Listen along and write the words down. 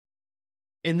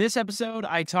In this episode,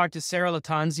 I talked to Sara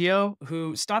Lattanzio,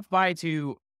 who stopped by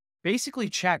to basically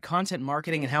chat content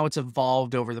marketing and how it's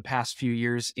evolved over the past few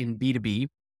years in B2B.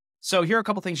 So, here are a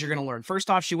couple things you're going to learn. First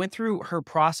off, she went through her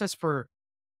process for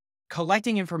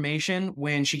collecting information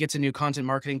when she gets a new content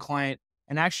marketing client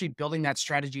and actually building that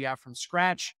strategy out from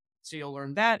scratch. So, you'll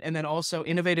learn that. And then also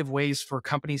innovative ways for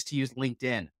companies to use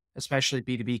LinkedIn, especially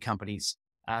B2B companies.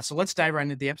 So, let's dive right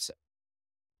into the episode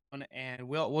and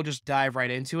we'll just dive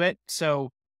right into it. So,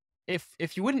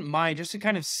 if you wouldn't mind, just to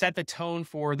kind of set the tone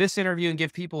for this interview and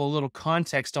give people a little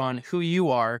context on who you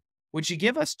are, would you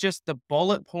give us just the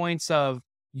bullet points of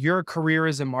your career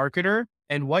as a marketer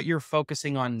and what you're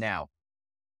focusing on now?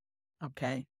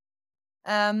 Okay.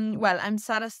 Well, I'm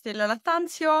Sara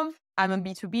Lattanzio. I'm a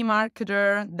B2B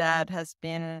marketer that has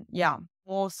been,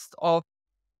 most of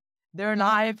their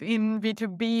life in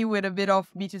B2B with a bit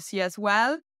of B2C as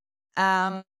well.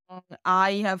 Um,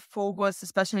 I have focused,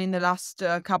 especially in the last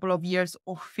couple of years,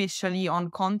 officially on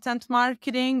content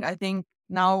marketing. I think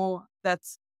now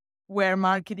that's where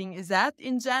marketing is at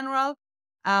in general.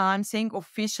 I'm saying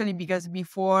officially because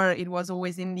before it was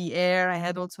always in the air. I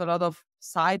had also a lot of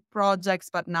side projects,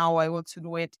 but now I also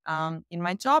do it in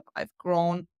my job. I've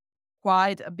grown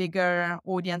quite a bigger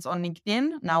audience on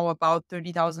LinkedIn, now about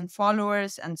 30,000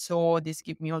 followers. And so this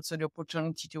gives me also the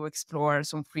opportunity to explore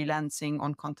some freelancing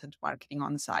on content marketing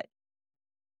on the side.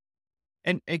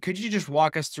 And could you just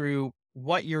walk us through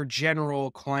what your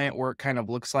general client work kind of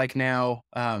looks like now?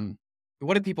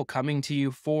 What are people coming to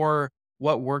you for?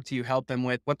 What work do you help them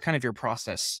with? What kind of your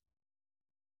process?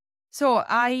 So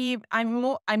I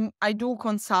do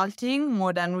consulting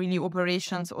more than really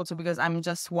operations, also because I'm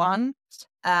just one.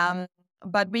 Um,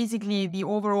 but basically, the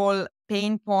overall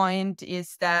pain point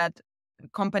is that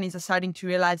companies are starting to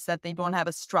realize that they don't have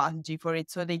a strategy for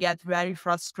it. So they get very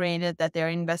frustrated that they're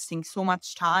investing so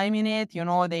much time in it.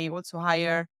 They also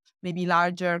hire maybe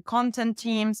larger content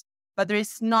teams, but there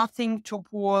is nothing to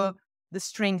pull the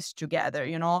strings together.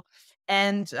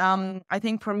 And I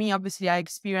think for me, obviously, I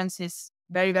experience this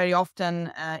very, very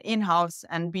often in-house,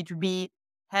 and B2B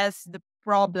has the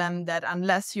problem that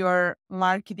unless you're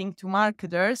marketing to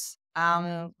marketers,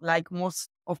 like most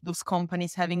of those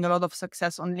companies having a lot of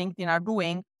success on LinkedIn are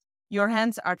doing, your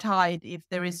hands are tied if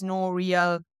there is no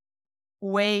real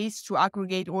ways to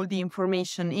aggregate all the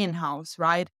information in-house,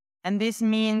 right? And this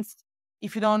means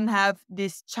if you don't have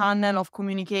this channel of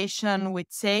communication with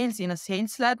sales in a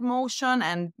sales-led motion,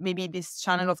 and maybe this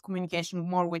channel of communication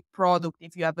more with product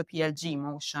if you have a PLG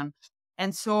motion.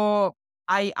 And so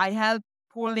I help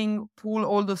pull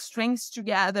all the strings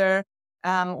together,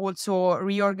 also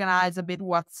reorganize a bit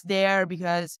what's there,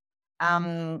 because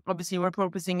obviously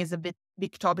repurposing is a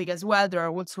big topic as well. There are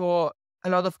also a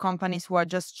lot of companies who are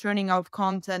just churning out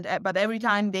content, but every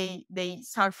time they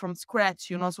start from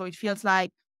scratch. So it feels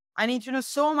like I need to do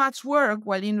so much work,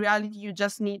 while in reality you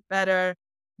just need better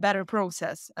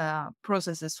processes,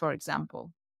 for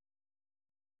example.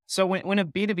 So when a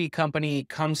B2B company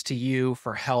comes to you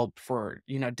for help for,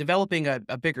 developing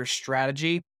a bigger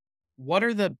strategy, what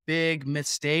are the big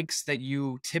mistakes that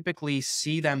you typically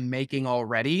see them making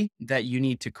already that you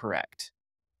need to correct?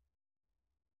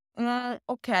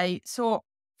 Okay, so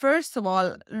first of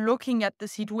all, looking at the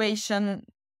situation,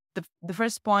 the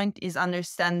first point is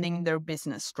understanding their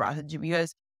business strategy,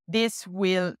 because this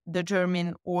will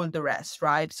determine all the rest,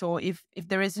 right? So if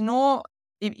there is no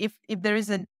if there is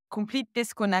a complete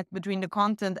disconnect between the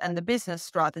content and the business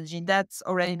strategy, that's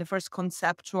already the first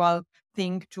conceptual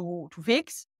thing to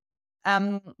fix.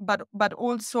 But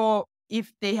also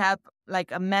if they have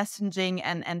like a messaging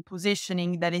and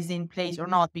positioning that is in place or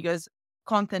not, because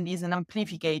content is an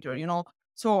amplificator.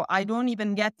 So I don't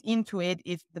even get into it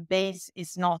if the base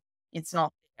is not it's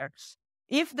not there.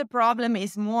 If the problem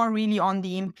is more really on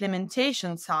the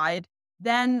implementation side,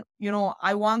 then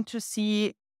I want to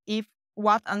see if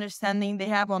what understanding they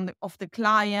have of the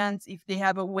clients, if they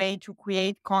have a way to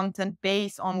create content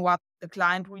based on what the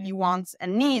client really wants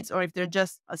and needs, or if they're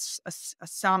just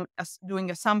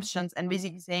doing assumptions and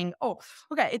basically saying, oh,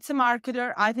 okay, it's a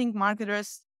marketer. I think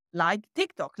marketers like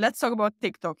TikTok. Let's talk about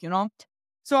TikTok.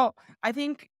 So I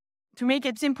think to make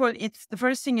it simple, it's the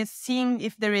first thing is seeing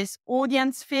if there is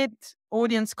audience fit,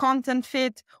 audience content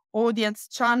fit, audience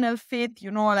channel fit,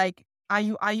 like are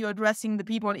you addressing the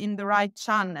people in the right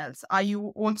channels? Are you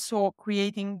also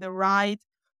creating the right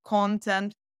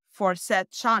content for said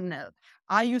channel?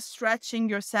 Are you stretching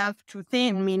yourself too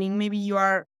thin? Meaning maybe you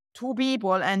are two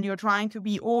people and you're trying to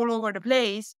be all over the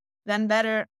place. Then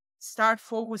better start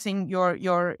focusing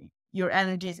your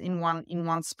energies in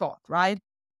one spot, right?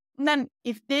 And then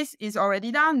if this is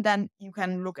already done, then you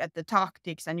can look at the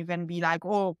tactics and you can be like,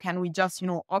 oh, can we just,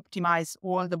 optimize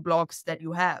all the blogs that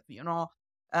you have,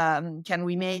 can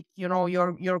we make,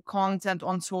 your content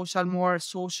on social more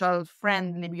social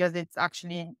friendly because it's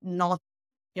actually not,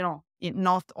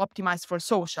 not optimized for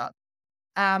social.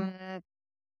 Um,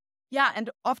 yeah. And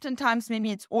oftentimes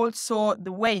maybe it's also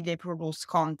the way they produce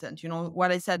content,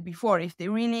 what I said before, if they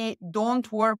really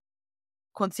don't work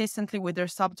consistently with their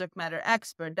subject matter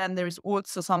expert, then there is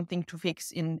also something to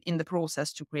fix in the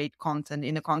process to create content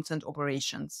in the content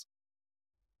operations.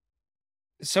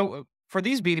 So for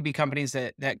these B2B companies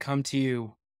that come to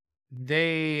you,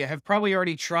 they have probably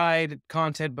already tried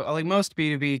content, but like most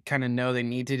B2B kind of know they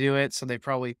need to do it. So they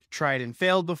probably tried and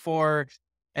failed before.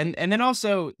 And then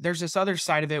also there's this other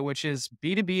side of it, which is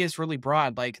B2B is really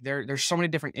broad. Like there's so many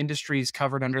different industries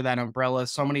covered under that umbrella,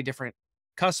 so many different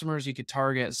customers you could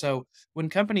target. So when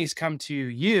companies come to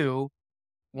you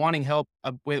wanting help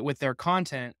with their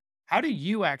content, how do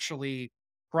you actually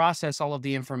process all of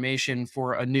the information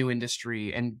for a new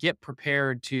industry and get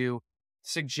prepared to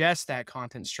suggest that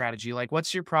content strategy? Like,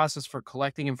 what's your process for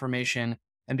collecting information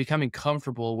and becoming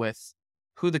comfortable with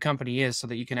who the company is so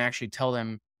that you can actually tell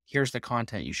them, here's the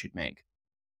content you should make?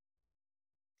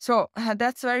 So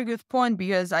that's a very good point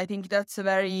because I think that's a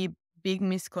very big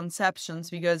misconceptions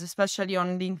because especially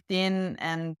on LinkedIn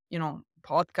and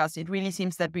podcasts, it really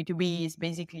seems that B2B is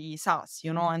basically SaaS,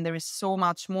 and there is so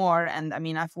much more. And I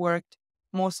mean, I've worked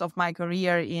most of my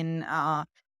career in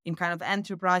kind of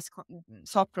enterprise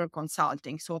software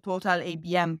consulting, so total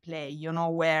ABM play,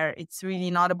 where it's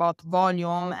really not about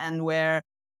volume and where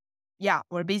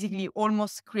basically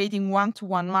almost creating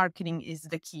one-to-one marketing is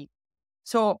the key.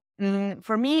 So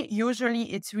for me,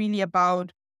 usually it's really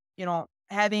about,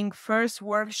 having first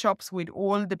workshops with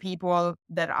all the people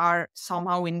that are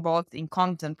somehow involved in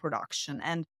content production.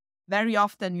 And very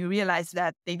often you realize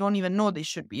that they don't even know they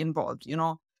should be involved.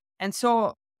 And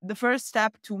so the first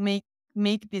step to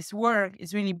make this work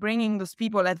is really bringing those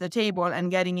people at the table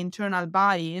and getting internal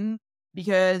buy-in,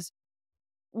 because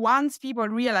once people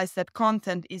realize that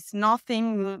content is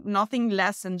nothing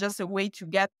less than just a way to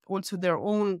get also their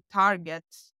own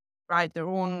targets, right, their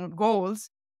own goals,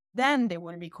 then they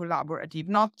will be collaborative,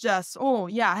 not just, oh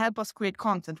yeah, help us create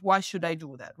content, why should I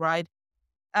do that, right?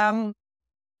 um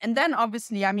and then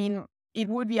obviously, I mean, it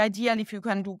would be ideal if you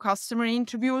can do customer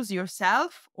interviews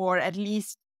yourself, or at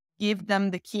least give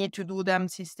them the key to do them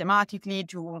systematically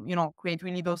to, create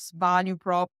really those value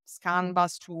props,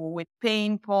 canvas to with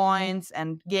pain points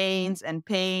and gains and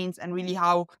pains and really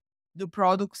how the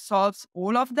product solves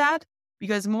all of that.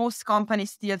 Because most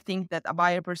companies still think that a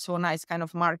buyer persona is kind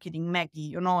of marketing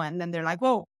Maggie, and then they're like,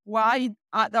 whoa, why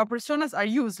our personas are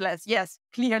useless? Yes,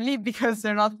 clearly because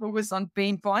they're not focused on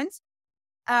pain points.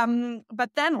 But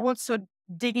then also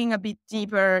digging a bit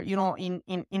deeper,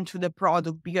 into the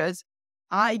product, because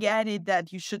I get it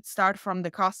that you should start from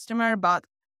the customer, but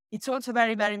it's also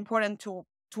very, very important to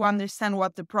understand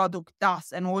what the product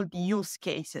does and all the use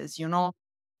cases,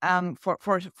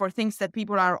 for things that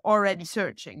people are already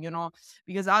searching,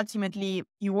 because ultimately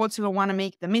you also don't want to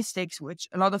make the mistakes, which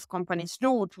a lot of companies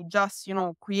do, to just,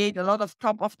 create a lot of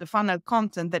top of the funnel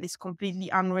content that is completely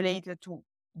unrelated to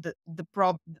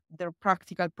their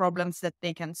practical problems that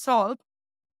they can solve.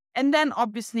 And then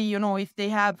obviously, if they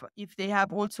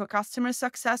have also a customer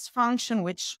success function,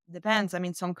 which depends. I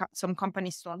mean, some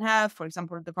companies don't have. For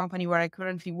example, the company where I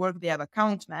currently work, they have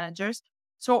account managers.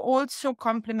 So also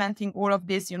complementing all of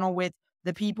this, with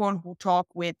the people who talk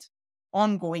with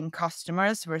ongoing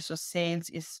customers versus sales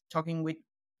is talking with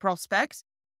prospects.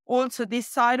 Also, this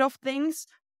side of things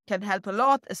can help a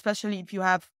lot, especially if you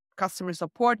have customer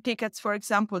support tickets, for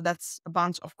example. That's a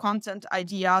bunch of content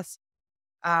ideas.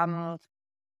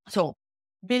 So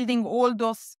building all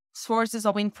those sources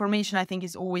of information, I think,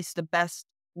 is always the best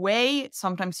way.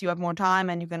 Sometimes you have more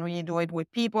time and you can really do it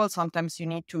with people. Sometimes you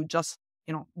need to just,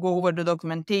 go over the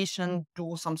documentation,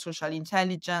 do some social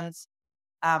intelligence.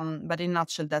 But in a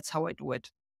nutshell, that's how I do it.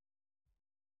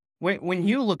 When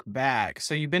you look back,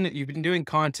 so you've been doing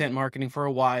content marketing for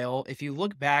a while. If you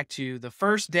look back to the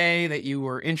first day that you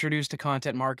were introduced to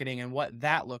content marketing and what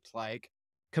that looked like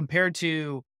compared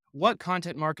to what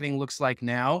content marketing looks like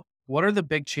now, what are the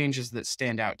big changes that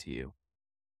stand out to you?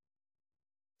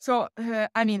 So,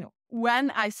 I mean,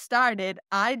 when I started,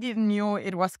 I didn't know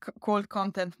it was called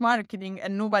content marketing,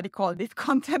 and nobody called it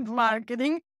content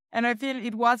marketing. And I feel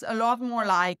it was a lot more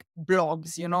like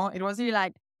blogs, it was really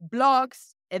like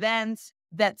blogs, events,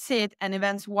 that's it. And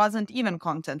events wasn't even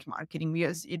content marketing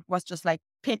because it was just like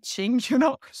pitching,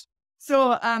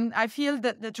 So I feel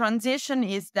that the transition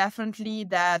is definitely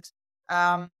that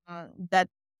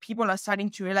people are starting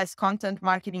to realize content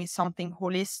marketing is something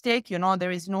holistic.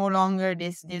 There is no longer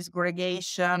this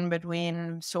disgregation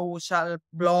between social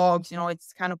blogs.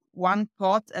 It's kind of one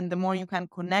pot, and the more you can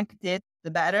connect it,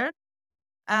 the better.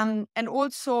 And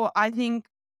also, I think,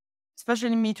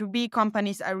 especially B2B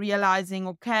companies are realizing,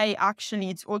 okay, actually,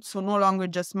 it's also no longer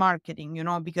just marketing,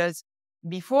 because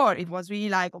before it was really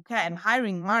like, okay, I'm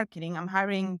hiring marketing, I'm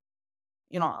hiring,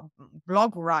 a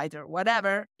blog writer,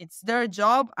 whatever. It's their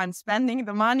job. I'm spending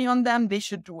the money on them. They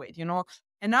should do it.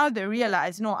 And now they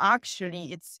realize, no,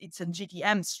 actually, it's a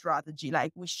GTM strategy.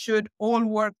 Like, we should all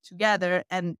work together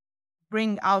and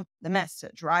bring out the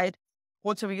message, right?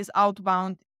 Also, because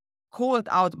cold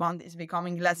outbound is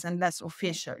becoming less and less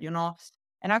official.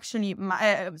 And actually,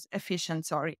 efficient,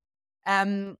 sorry.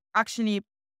 Actually,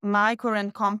 my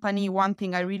current company, one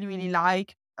thing I really, really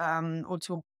like,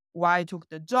 also why I took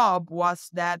the job, was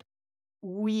that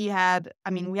we have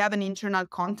an internal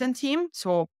content team,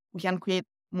 so we can create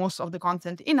most of the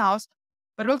content in-house,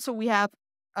 but also we have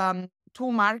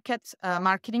two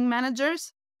marketing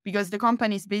managers, because the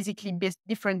company is basically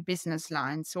different business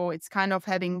lines. So it's kind of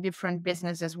having different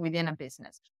businesses within a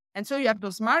business. And so you have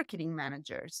those marketing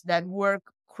managers that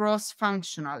work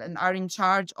cross-functional and are in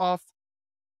charge of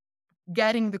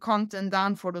getting the content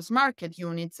done for those market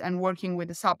units and working with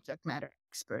the subject matter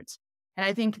experts. And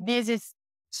I think this is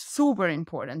super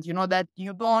important, that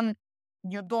you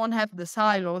don't have the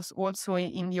silos also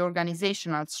in the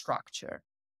organizational structure.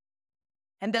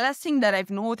 And the last thing that I've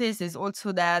noticed is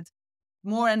also that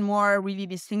more and more, really,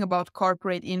 this thing about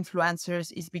corporate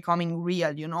influencers is becoming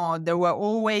real. There were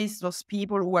always those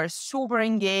people who were super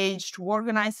engaged, who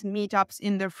organize meetups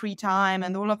in their free time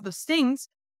and all of those things.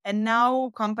 And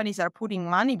now companies are putting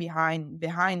money behind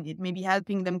it, maybe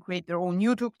helping them create their own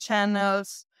YouTube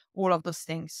channels, all of those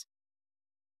things.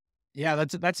 Yeah,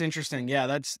 that's interesting. Yeah,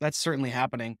 that's certainly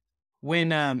happening.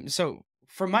 So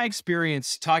from my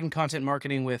experience talking content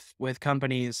marketing with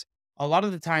companies, a lot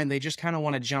of the time they just kind of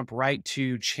want to jump right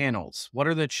to channels.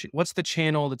 What's the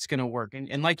channel that's going to work?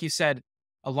 And like you said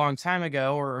a long time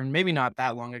ago, or maybe not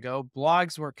that long ago,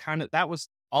 blogs were that was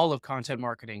all of content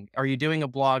marketing. Are you doing a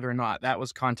blog or not? That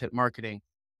was content marketing.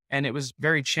 And it was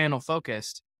very channel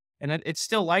focused. And it's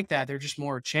still like that. They're just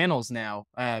more channels now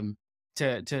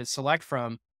to select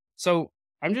from. So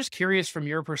I'm just curious from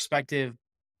your perspective,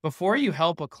 before you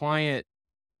help a client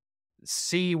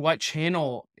see what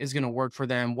channel is going to work for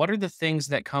them, what are the things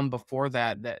that come before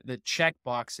that the check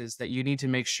boxes that you need to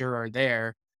make sure are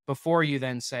there before you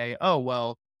then say, oh,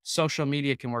 well, social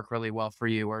media can work really well for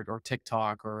you, or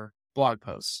TikTok or blog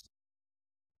posts?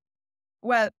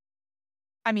 Well,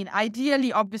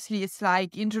 ideally, obviously, it's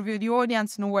like interview the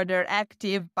audience, know where they're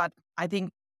active, but I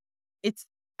think it's,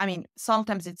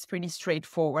 sometimes it's pretty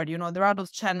straightforward. There are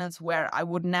those channels where I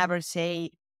would never say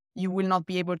you will not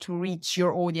be able to reach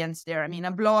your audience there.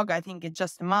 A blog, I think it's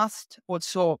just a must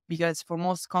also, because for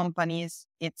most companies,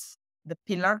 it's the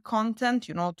pillar content,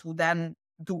 to then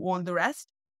do all the rest.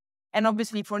 And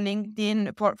obviously for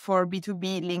LinkedIn, for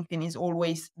B2B, LinkedIn is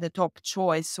always the top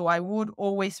choice. So I would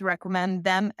always recommend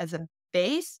them as a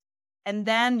base. And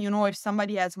then, if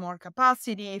somebody has more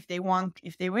capacity, if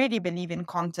they really believe in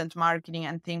content marketing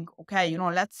and think, okay,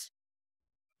 let's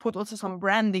put also some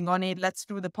branding on it, let's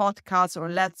do the podcast, or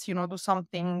let's, do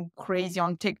something crazy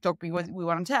on TikTok because we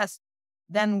want to test,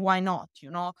 then why not,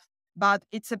 But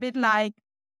it's a bit like,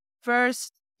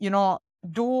 first,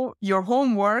 do your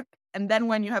homework. And then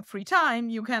when you have free time,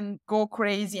 you can go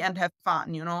crazy and have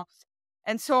fun.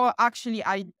 And so actually,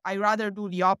 I rather do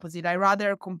the opposite. I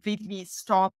rather completely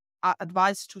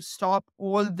advise to stop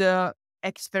all the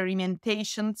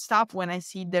experimentation stuff when I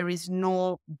see there is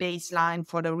no baseline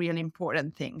for the real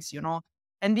important things.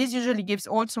 And this usually gives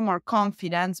also more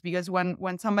confidence, because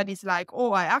when somebody's like,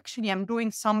 oh, I actually am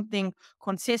doing something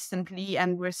consistently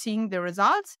and we're seeing the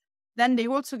results, then they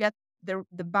also get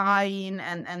the buy-in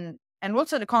and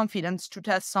also the confidence to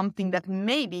test something that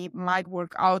maybe might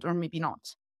work out or maybe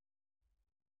not.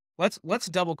 Let's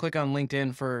double click on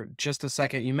LinkedIn for just a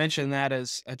second. You mentioned that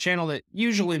as a channel that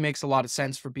usually makes a lot of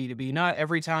sense for B2B, not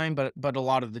every time, but a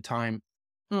lot of the time.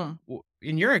 Hmm.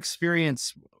 In your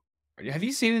experience, have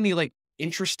you seen any like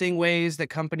interesting ways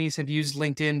that companies have used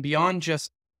LinkedIn beyond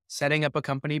just setting up a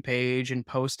company page and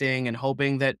posting and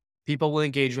hoping that people will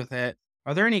engage with it?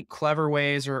 Are there any clever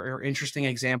ways or interesting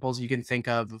examples you can think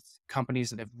of companies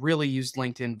that have really used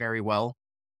LinkedIn very well?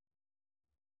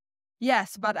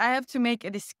 Yes, but I have to make a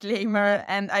disclaimer.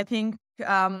 And I think,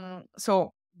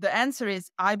 so the answer is,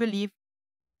 I believe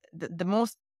the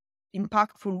most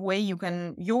impactful way you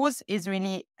can use is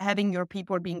really having your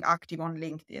people being active on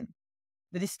LinkedIn.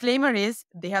 The disclaimer is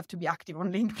they have to be active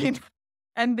on LinkedIn.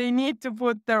 and they need to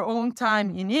put their own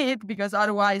time in it because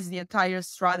otherwise the entire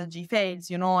strategy fails,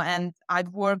 And I've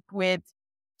worked with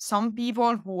some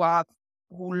people who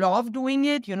love doing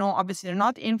it, obviously they're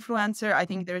not influencer. I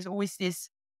think there's always this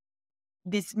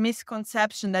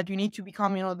misconception that you need to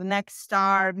become, the next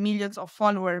star, millions of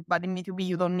followers, but in B2B,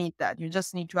 you don't need that. You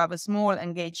just need to have a small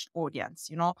engaged audience.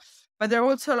 But there are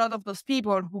also a lot of those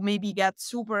people who maybe get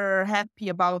super happy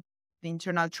about the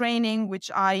internal training, which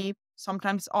I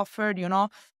sometimes offered.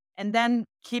 And then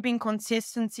keeping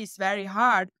consistency is very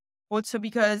hard. Also,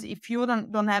 because if you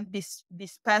don't have this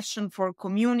passion for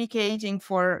communicating,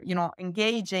 for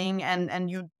engaging, and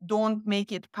you don't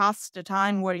make it past the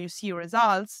time where you see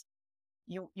results,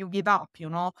 you give up.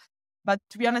 But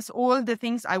to be honest, all the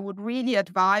things I would really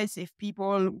advise if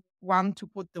people want to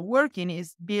put the work in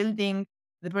is building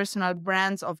the personal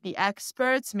brands of the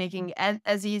experts, making it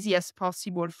as easy as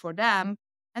possible for them.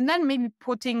 And then maybe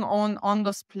putting on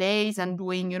those plays and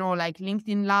doing, like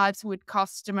LinkedIn lives with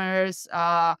customers,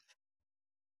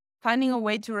 finding a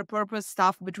way to repurpose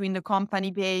stuff between the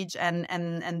company page and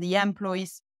the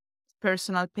employees'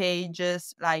 personal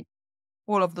pages, like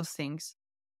all of those things.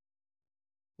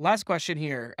 Last question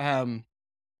here.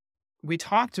 We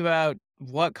talked about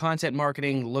what content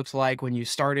marketing looked like when you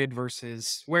started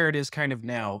versus where it is kind of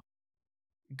now.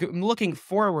 Looking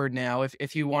forward now,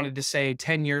 if you wanted to say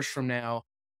 10 years from now,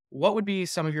 what would be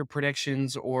some of your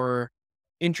predictions or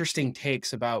interesting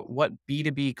takes about what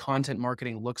B2B content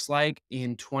marketing looks like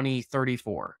in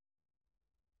 2034?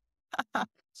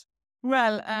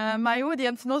 Well, my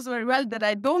audience knows very well that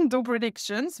I don't do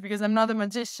predictions because I'm not a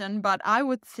magician, but I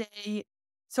would say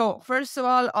so. First of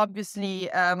all, obviously,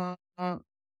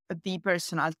 the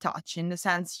personal touch, in the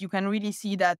sense you can really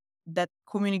see that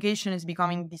communication is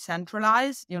becoming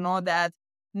decentralized. That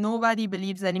nobody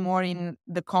believes anymore in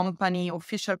the company,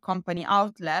 official company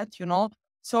outlet.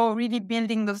 So really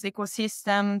building those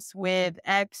ecosystems with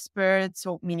experts,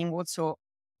 so meaning also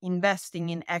investing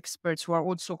in experts who are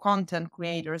also content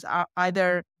creators,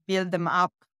 either build them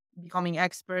up becoming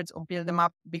experts or build them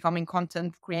up becoming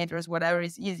content creators, whatever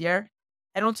is easier.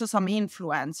 And also some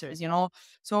influencers.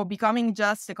 So becoming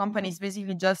just the company is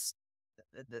basically just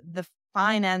the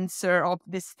financer of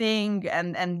this thing,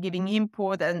 and giving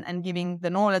input and giving the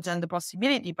knowledge and the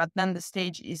possibility, but then the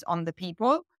stage is on the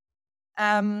people.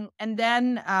 And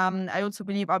then I also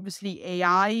believe obviously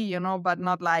AI, but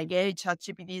not like, hey,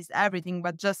 ChatGPT is everything,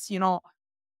 but just,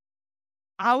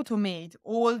 automate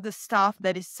all the stuff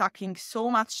that is sucking so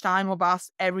much time of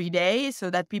us every day so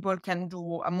that people can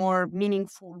do a more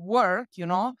meaningful work.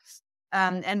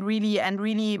 And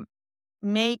really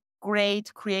make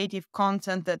great creative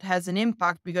content that has an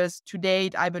impact, because to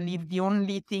date, I believe the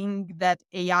only thing that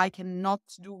AI cannot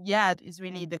do yet is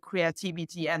really the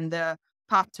creativity and the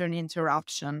pattern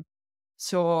interruption.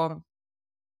 So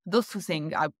those two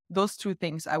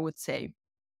things I would say.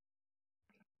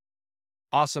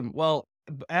 Awesome. Well,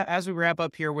 as we wrap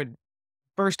up here, would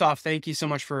first off, thank you so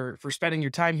much for spending your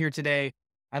time here today.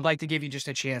 I'd like to give you just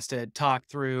a chance to talk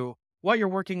through what you're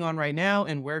working on right now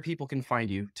and where people can find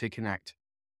you to connect.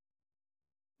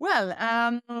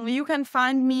 Well, you can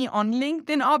find me on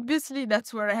LinkedIn. Obviously,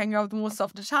 that's where I hang out most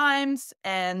of the times.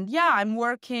 And yeah, I'm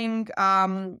working at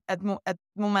the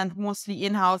moment mostly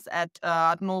in house at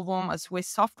Novum, a Swiss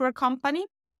software company.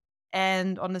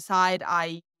 And on the side,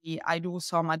 I do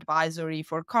some advisory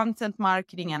for content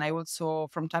marketing, and I also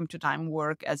from time to time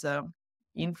work as a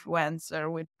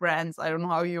influencer with brands. I don't know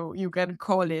how you can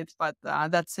call it, but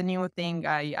that's a new thing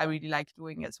I really like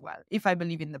doing as well. If I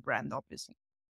believe in the brand, obviously.